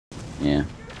Yeah.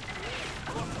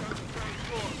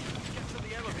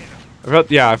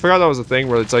 I forgot that was a thing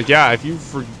where it's like, yeah, if you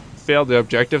fail the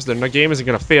objectives, then the game isn't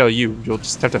gonna fail you. You'll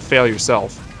just have to fail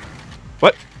yourself.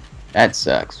 What? That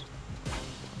sucks.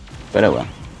 But oh well.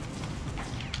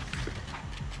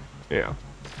 Yeah.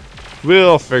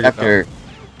 We'll figure it out.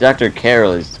 Dr.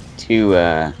 Carroll is too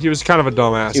He was kind of a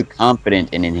dumbass. too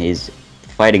confident in his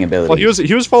fighting ability. Well,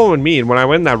 he was following me, and when I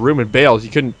went in that room and bailed, he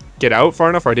couldn't get out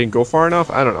far enough, or I didn't go far enough.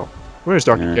 I don't know. Where's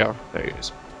Dr. Carroll? There he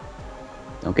is.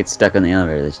 Don't get stuck on the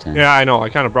elevator this time. Yeah, I know. I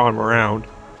kind of brought him around.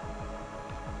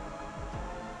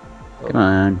 Come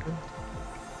on.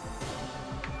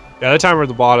 Yeah, the timer at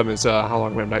the bottom is how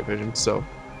long we have night vision, so,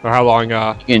 or how long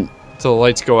You can. till the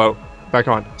lights go out. Back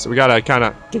on. So we gotta kind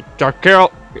of get Dr.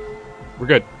 Carroll. We're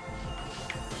good.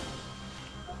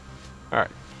 All right.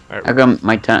 How come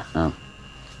my time? Oh.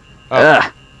 Oh.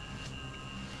 Ugh.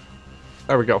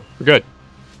 There we go. We're good.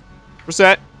 We're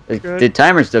set. The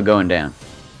timer's still going down.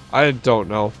 I don't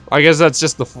know. I guess that's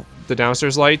just the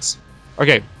downstairs lights.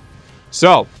 Okay.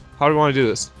 So how do we want to do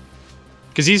this?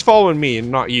 Because he's following me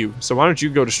and not you. So why don't you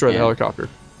go destroy the helicopter?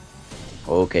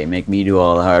 Okay, make me do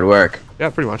all the hard work. Yeah,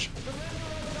 pretty much.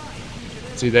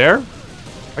 Is he there?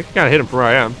 I can kind of hit him from where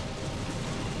I am.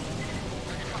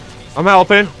 I'm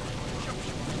helping.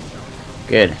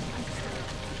 Good.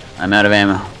 I'm out of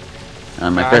ammo.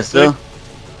 On my pistol.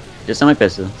 Just on my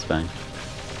pistol. It's fine.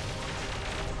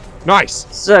 Nice.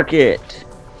 Suck it.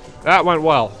 That went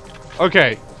well.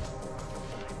 Okay.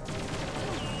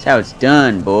 That's how it's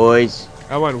done, boys.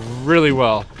 That went really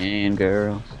well. And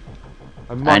girls.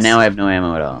 I now have no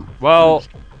ammo at all. Well,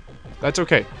 that's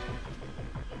okay.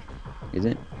 Is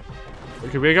it?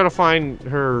 Okay, we gotta find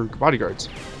her bodyguards.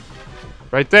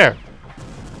 Right there.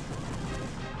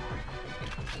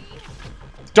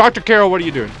 Dr. Carroll, what are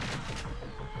you doing?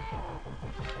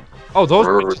 Oh, those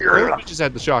bitches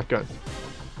had the shotgun.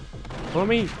 Let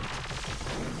me...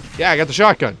 Yeah, I got the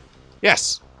shotgun.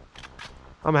 Yes.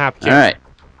 I'm a happy kid. Alright.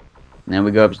 Now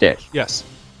we go upstairs. Yes.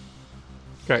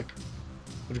 Okay.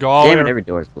 Let's go all the way. Damn it, every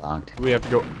door's blocked. We have to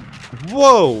go...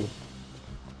 Whoa!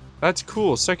 That's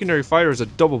cool. Secondary fire is a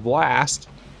double blast.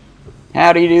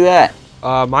 How do you do that?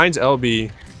 Mine's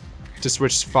LB to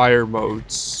switch fire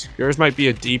modes. Yours might be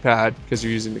a D-pad because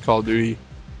you're using the Call of Duty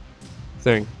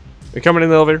thing. You're coming in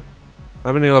the elevator?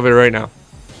 I'm in the elevator right now.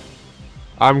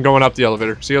 I'm going up the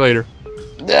elevator. See you later.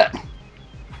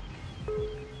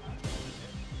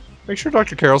 Make sure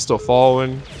Dr. Carroll's still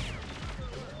following.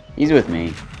 He's with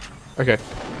me. Okay.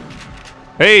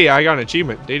 Hey, I got an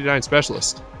achievement. Data 9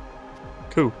 specialist.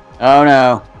 Cool. Oh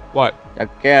no. What?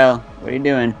 Dr. Carroll, what are you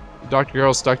doing? Dr.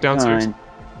 Carroll's stuck downstairs? Fine.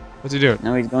 What's he doing?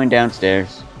 No, he's going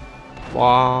downstairs.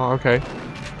 Wow, okay.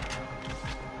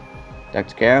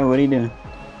 Dr. Carroll, what are you doing?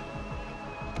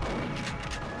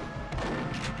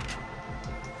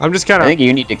 I'm just kind I of... think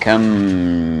you need to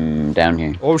come down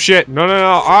here. Oh shit, no, no,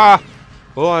 no, ah!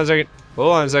 Hold on a second,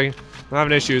 hold on a second. I'm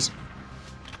having issues.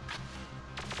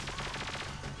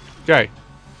 Okay.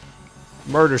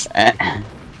 Murder spree.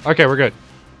 Okay, we're good.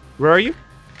 Where are you?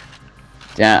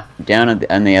 Down on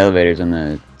the elevators on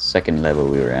the second level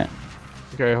we were at.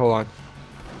 Okay, hold on.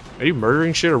 Are you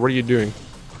murdering shit or what are you doing?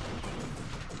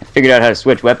 I figured out how to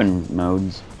switch weapon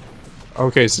modes.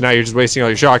 Okay, so now you're just wasting all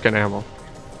your shotgun ammo.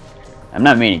 I'm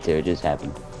not meaning to, it just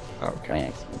happened. Okay. By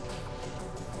accident.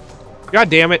 God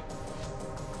damn it.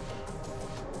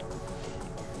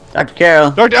 Dr.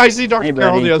 Carroll! I see Dr. Hey,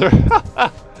 Carroll on the other.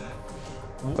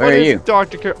 Where are you?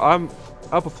 Dr. Carroll? I'm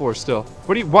up a floor still.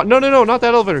 What do you... What? No, no, no, not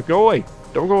that elevator. Go away.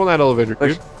 Don't go in that elevator,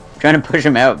 dude. I'm trying to push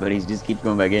him out, but he just keeps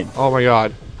going back in. Oh my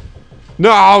god.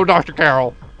 No, Dr.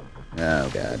 Carroll. Oh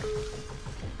god.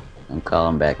 I'm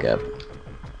calling back up.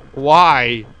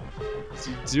 Why? What's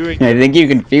he doing? I think you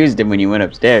confused him when you went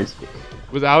upstairs.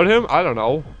 Without him? I don't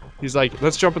know. He's like,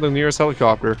 let's jump in the nearest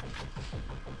helicopter.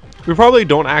 We probably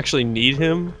don't actually need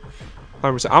him.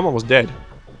 100%. I'm almost dead.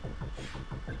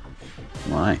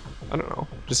 Why? I don't know.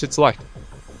 Just hit select.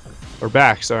 Or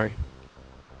back, sorry.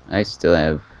 I still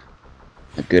have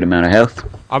a good amount of health.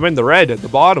 I'm in the red at the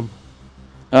bottom.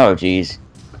 Oh jeez.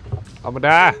 I'm gonna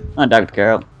die. Come on, Dr.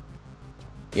 Carroll.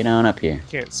 Get on up here.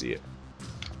 Can't see it.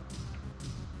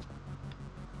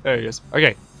 There he is.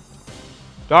 Okay.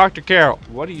 Dr. Carroll,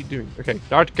 what are you doing? Okay,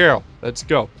 Dr. Carroll, let's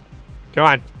go. Come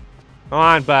on. Come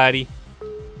on, buddy.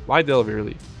 Why'd the elevator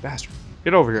leave? Bastard.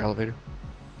 Get over here, elevator.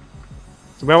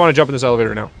 So we might want to jump in this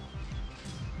elevator now.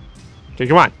 Okay,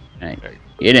 come on. Alright,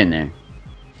 get in there.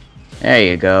 There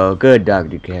you go. Good,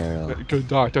 Dr. Carroll. Good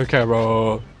Dr.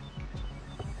 Carroll.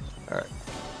 Alright.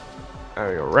 There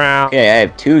we go. Round. Okay, I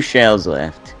have 2 shells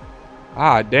left.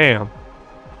 Ah, damn.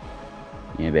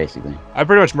 Yeah, basically. I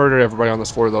pretty much murdered everybody on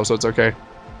this floor though, so it's okay.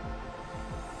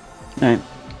 Alright.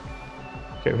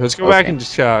 Okay, let's go back and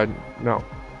just no.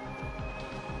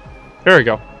 There we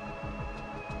go.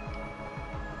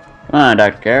 Come on,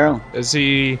 Dr. Carroll. Is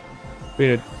he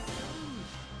being a...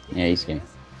 Yeah, he's here.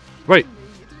 Wait.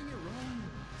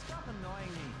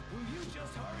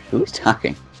 Who's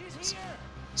talking?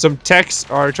 Some techs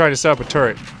are trying to set up a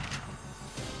turret.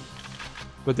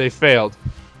 But they failed.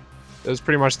 That was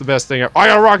pretty much the best thing. I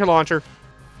got a rocket launcher!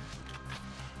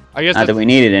 I guess Not that we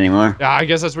need it anymore. yeah, I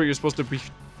guess that's where you're supposed to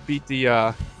beat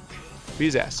the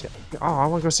bee's ass. Yeah. Oh, I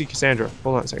want to go see Cassandra.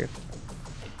 Hold on a second.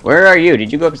 Where are you?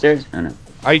 Did you go upstairs? Oh, no.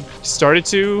 I started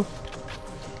to...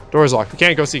 Door's locked. We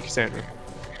can't go see Cassandra.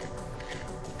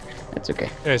 That's okay.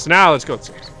 Okay, so now let's go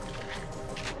upstairs.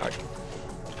 Alright.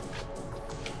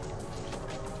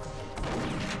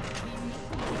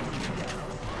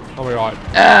 Oh my god.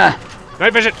 Ah!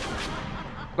 Night vision!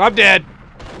 I'm dead!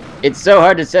 It's so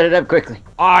hard to set it up quickly.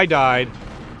 I died.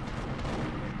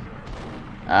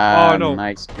 Oh, no.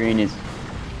 My screen is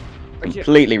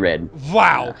completely red.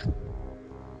 Wow!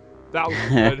 That was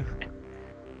good.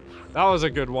 That was a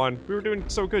good one. We were doing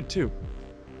so good too.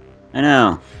 I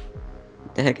know.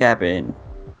 What the heck happened?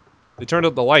 They turned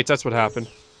up the lights, that's what happened.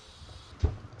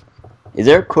 Is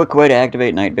there a quick way to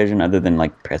activate night vision other than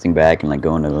like pressing back and like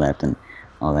going to the left and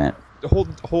all that?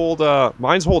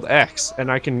 Mine's hold X,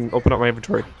 and I can open up my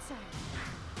inventory.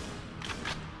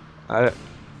 I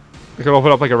can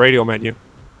open up like a radio menu.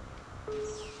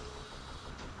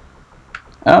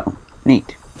 Oh,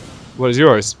 neat. What is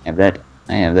yours? I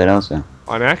have that also.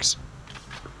 On X?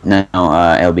 No,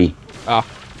 LB. Ah.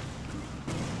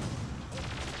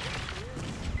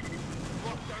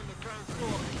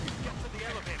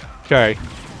 Okay.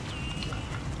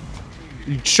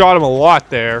 You shot him a lot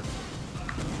there.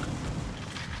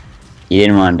 You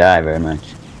didn't want to die very much.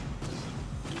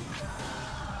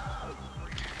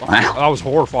 Wow. That was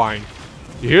horrifying.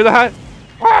 You hear that?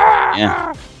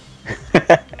 Yeah.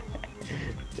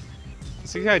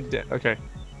 See, I did. Okay.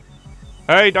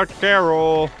 Hey, Dr.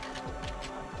 Carroll.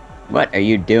 What are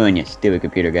you doing, you stupid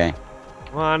computer guy?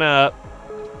 Come on up.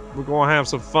 We're gonna have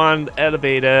some fun in the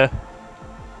elevator.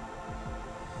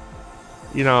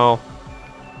 You know.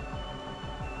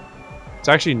 It's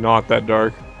actually not that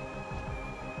dark.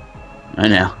 I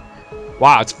know.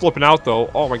 Wow, it's flipping out though.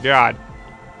 Oh my god.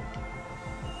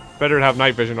 Better to have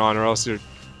night vision on or else your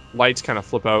lights kind of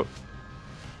flip out.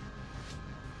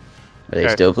 Are they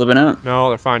still flipping out? No,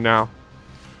 they're fine now.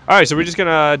 Alright, so we're just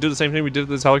gonna do the same thing we did with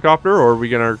this helicopter, or are we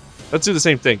gonna... Let's do the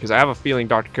same thing, because I have a feeling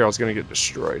Dr. Carroll's gonna get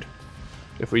destroyed.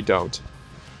 If we don't.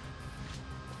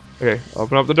 Okay,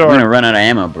 open up the door. I'm gonna run out of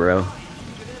ammo, bro.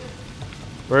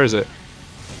 Where is it?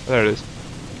 There it is.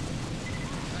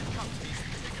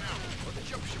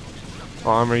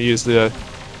 Oh, I'm gonna use the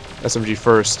SMG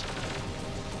first.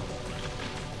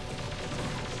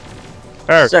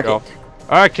 There we go.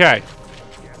 Okay.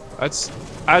 That's,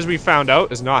 as we found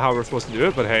out, is not how we're supposed to do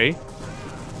it, but hey.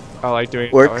 I like doing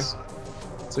it that way.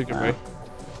 It's a good way.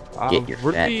 Get your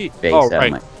fat face oh, out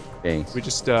right. of my face. We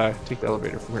just take the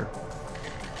elevator from here.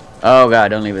 Oh god,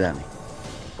 don't leave without me.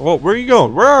 Well, where are you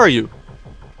going? Where are you?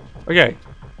 Okay.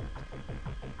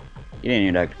 Get in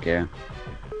here, Dr. Carroll.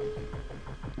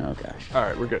 Oh gosh.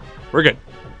 Alright, we're good. We're good.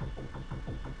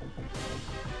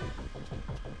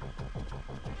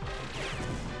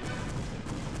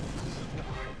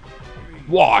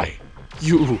 Why?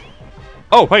 You...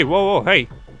 Oh, hey, whoa, whoa, hey.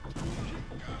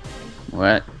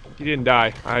 What? He didn't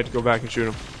die. I had to go back and shoot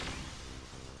him.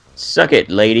 Suck it,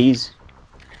 ladies.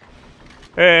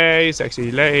 Hey,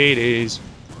 sexy ladies.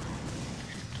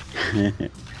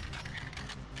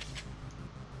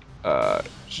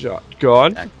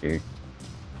 Shotgun. Doctor.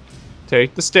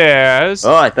 Take the stairs.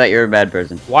 Oh, I thought you were a bad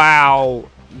person. Wow.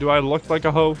 Do I look like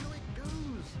a hoe?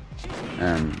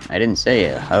 I didn't say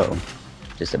a hoe.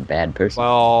 Just a bad person.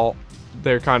 Well,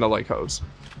 they're kind of like hoes.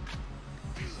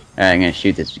 Alright, I'm gonna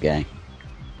shoot this guy.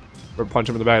 Or punch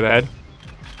him in the back of the head.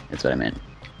 That's what I meant.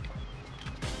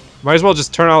 Might as well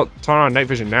just turn on night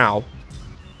vision now.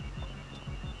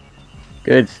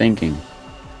 Good thinking.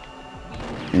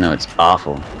 No, it's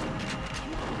awful.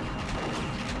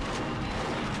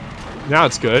 Now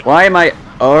it's good. Why am I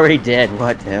already dead?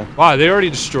 What the hell? Wow, they already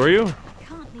destroy you?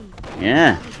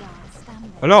 Yeah.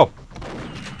 Oh no.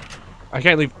 I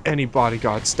can't leave any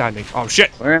bodyguards standing. Oh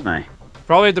shit. Where am I?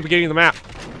 Probably at the beginning of the map.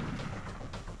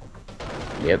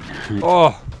 Yep.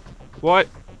 Oh. What?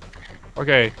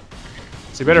 Okay.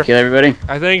 So you better... Kill everybody?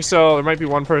 I think so. There might be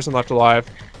one person left alive.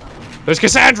 There's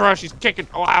Cassandra! She's kicking...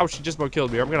 Oh, wow, she just about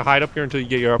killed me. I'm gonna hide up here until you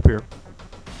get you up here.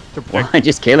 To protect... Why?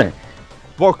 Just kill her.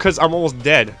 Well, because I'm almost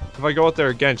dead. If I go out there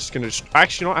again, it's gonna just...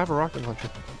 Actually, you know what? I have a rocket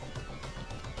launcher.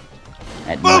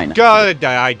 At Oh, mine. God,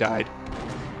 I died.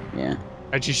 Yeah.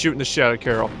 And she's shooting the shit out of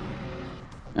Carol.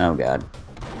 Oh god.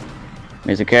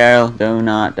 Mr. Carroll, do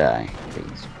not die,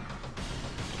 please.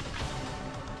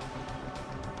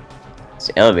 This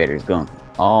elevator is going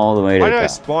all the way to Why the did I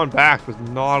top. spawn back with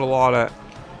not a lot of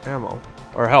ammo?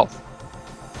 Or health?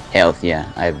 Health,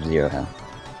 yeah. I have 0 health.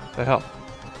 The hell?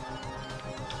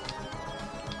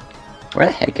 Where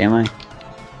the heck am I?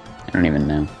 I don't even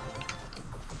know.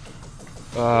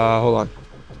 Hold on.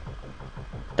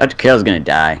 Dr. Carroll's gonna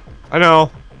die. I know.